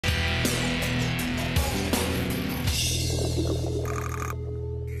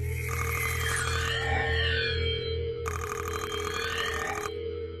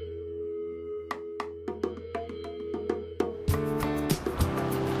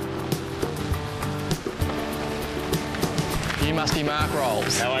You must be Mark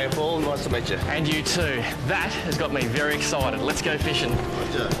Rolls. How are you, Paul? Nice to meet you. And you too. That has got me very excited. Let's go fishing.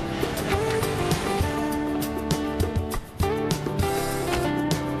 Roger.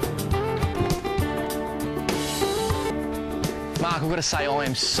 Mark, I've got to say I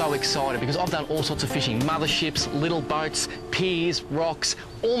am so excited because I've done all sorts of fishing. Motherships, little boats, piers, rocks,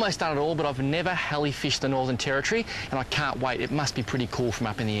 almost done it all, but I've never heli-fished the Northern Territory, and I can't wait. It must be pretty cool from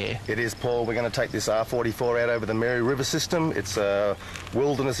up in the air. It is, Paul. We're going to take this R44 out over the Mary River system. It's a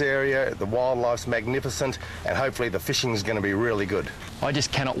wilderness area, the wildlife's magnificent, and hopefully the fishing's going to be really good. I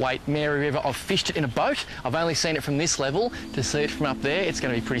just cannot wait. Mary River, I've fished it in a boat. I've only seen it from this level. To see it from up there, it's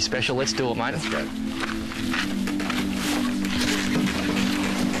going to be pretty special. Let's do it, mate. Let's go.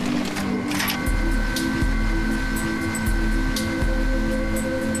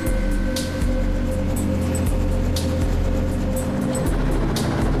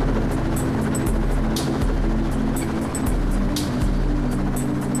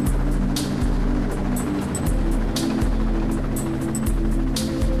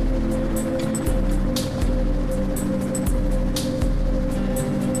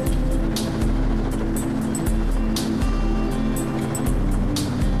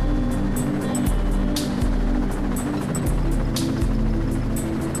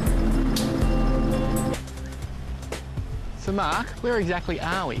 So Mark, where exactly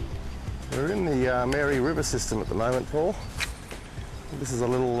are we? We're in the Mary River system at the moment, Paul. This is a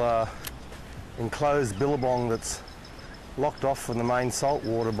little enclosed billabong that's locked off from the main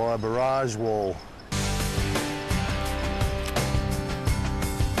saltwater by a barrage wall.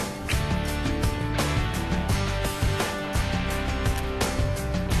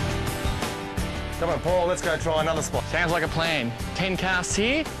 Come on, Paul, let's go try another spot. Sounds like a plan. 10 casts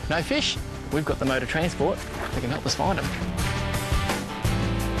here, no fish. We've got the motor transport. They can help us find them.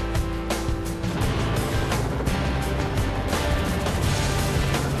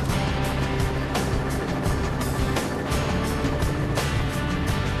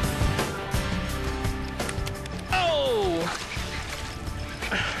 Oh!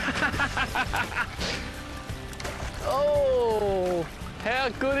 Oh! How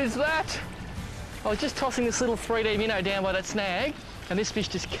good is that? I was just tossing this little 3D minnow down by that snag, and this fish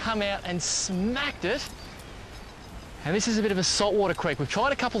just come out and smacked it. And this is a bit of a saltwater creek. We've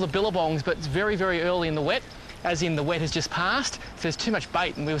tried a couple of billabongs, but it's very, very early in the wet, as in the wet has just passed, so there's too much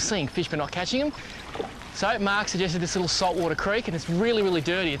bait and we were seeing fish but not catching them. So Mark suggested this little saltwater creek, and it's really, really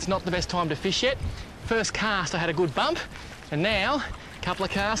dirty. It's not the best time to fish yet. First cast I had a good bump, and now, a couple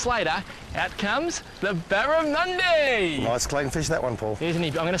of casts later, out comes the barramundi. Nice clean fish, that one, Paul. Isn't he?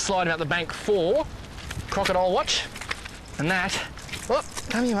 I'm going to slide him out the bank for crocodile watch, and that, oh,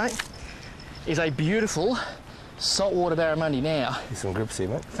 come here, mate, is a beautiful saltwater barramundi. Now, Here's some grips here,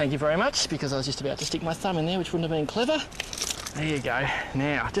 mate. thank you very much, because I was just about to stick my thumb in there, which wouldn't have been clever. There you go.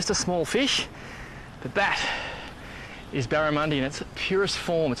 Now, just a small fish, but that is barramundi in its purest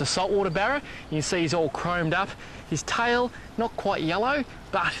form. It's a saltwater barra. You can see he's all chromed up. His tail, not quite yellow,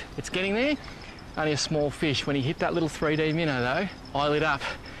 but it's getting there. Only a small fish. When he hit that little 3D minnow though, I lit up.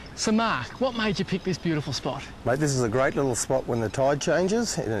 So Mark, what made you pick this beautiful spot? Mate, this is a great little spot when the tide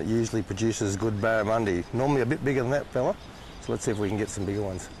changes, and it usually produces good barramundi. Normally a bit bigger than that, fella. So let's see if we can get some bigger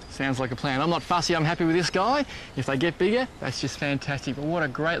ones. Sounds like a plan. I'm not fussy, I'm happy with this guy. If they get bigger, that's just fantastic. But what a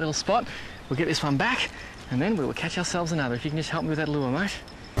great little spot. We'll get this one back, and then we will catch ourselves another. If you can just help me with that lure, mate.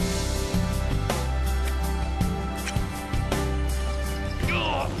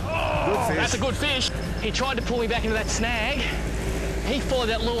 Good fish. That's a good fish. He tried to pull me back into that snag. He followed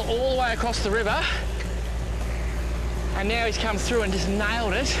that lure all the way across the river, and now he's come through and just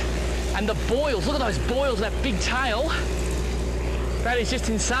nailed it. And the boils, look at those boils, that big tail. That is just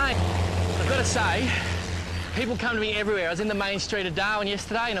insane. I've got to say, people come to me everywhere. I was in the main street of Darwin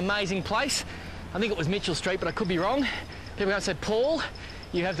yesterday, an amazing place. I think it was Mitchell Street, but I could be wrong. People come and say, Paul,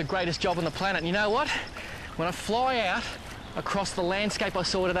 you have the greatest job on the planet. And you know what? When I fly out across the landscape I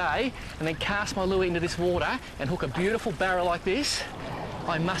saw today and then cast my lure into this water and hook a beautiful barra like this,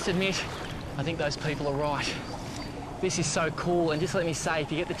 I must admit, I think those people are right. This is so cool, and just let me say,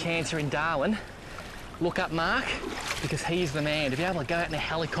 if you get the chance here in Darwin, look up Mark, because he's the man. To be able to go out in a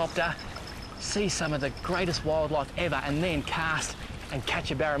helicopter, see some of the greatest wildlife ever, and then cast and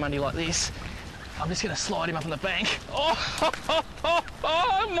catch a barramundi like this, I'm just going to slide him up on the bank. Oh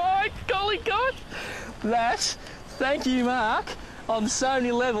my golly gosh! That, thank you, Mark, on so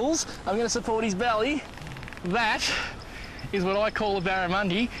many levels. I'm going to support his belly. That is what I call a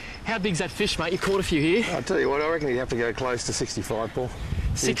barramundi. How big's that fish, mate? You caught a few here. I'll tell you what, I reckon you'd have to go close to 65, Paul.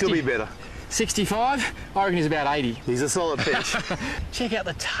 60. It could be better. 65, I reckon he's about 80. He's a solid fish. Check out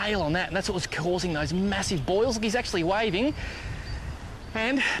the tail on that, and that's what was causing those massive boils. Look, he's actually waving.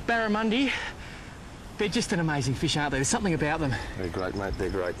 And barramundi, they're just an amazing fish, aren't they? There's something about them. They're great, mate, they're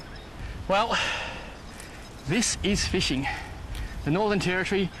great. Well, this is fishing. The Northern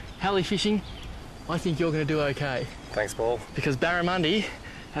Territory, heli-fishing, I think you're going to do okay. Thanks, Paul. Because barramundi,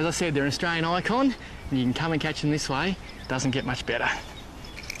 as I said, they're an Australian icon, and you can come and catch them this way. Doesn't get much better.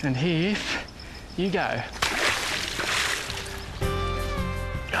 And here you go.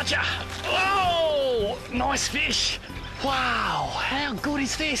 Gotcha! Oh, nice fish. Wow, how good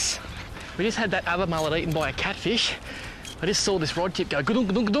is this? We just had that other mullet eaten by a catfish. I just saw this rod tip go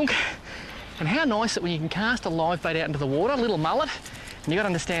gudunk, gudunk, gudunk. And how nice that when you can cast a live bait out into the water, a little mullet, and you've got to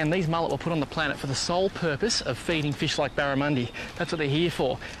understand these mullet were put on the planet for the sole purpose of feeding fish like barramundi. That's what they're here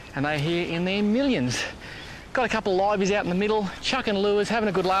for, and they're here in their millions. Got a couple of liveys out in the middle, chucking lures, having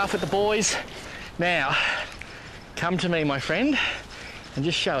a good laugh with the boys. Now, come to me, my friend, and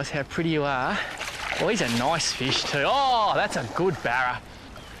just show us how pretty you are. Well, he's a nice fish too. Oh, that's a good barra.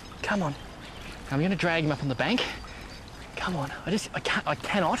 Come on. I'm going to drag him up on the bank. Come on. I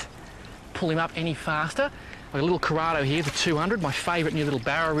cannot pull him up any faster. I've got a little Corrado here, the 200, my favourite new little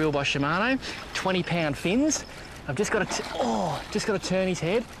barra reel by Shimano. 20-pound fins. I've just got to turn his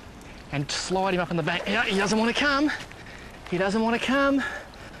head and slide him up on the bank. He doesn't want to come. He doesn't want to come.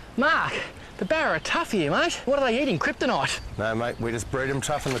 Mark, the barra are tough here, mate. What are they eating? Kryptonite? No, mate, we just breed them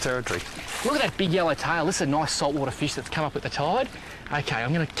tough in the territory. Look at that big yellow tail. This is a nice saltwater fish that's come up with the tide. Okay,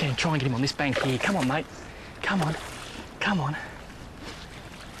 I'm going to try and get him on this bank here. Come on, mate. Come on. Come on.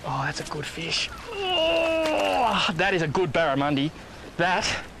 Oh, that's a good fish. Oh, that is a good barramundi. That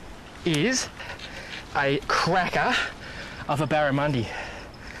is a cracker of a barramundi.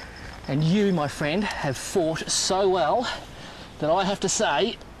 And you, my friend, have fought so well that I have to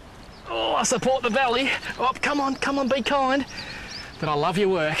say, oh, I support the valley. Oh, come on, be kind. But I love your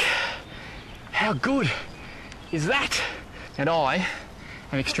work. How good is that? And I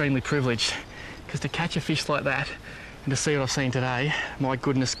am extremely privileged, because to catch a fish like that and to see what I've seen today, my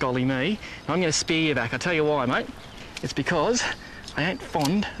goodness golly me, I'm going to spear you back. I'll tell you why, mate. It's because I ain't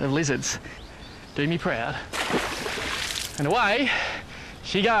fond of lizards. Do me proud. And away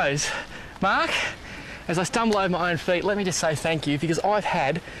she goes. Mark, as I stumble over my own feet, let me just say thank you, because I've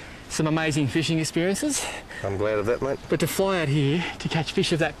had some amazing fishing experiences. I'm glad of that, mate. But to fly out here to catch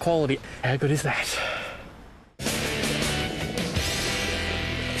fish of that quality, how good is that?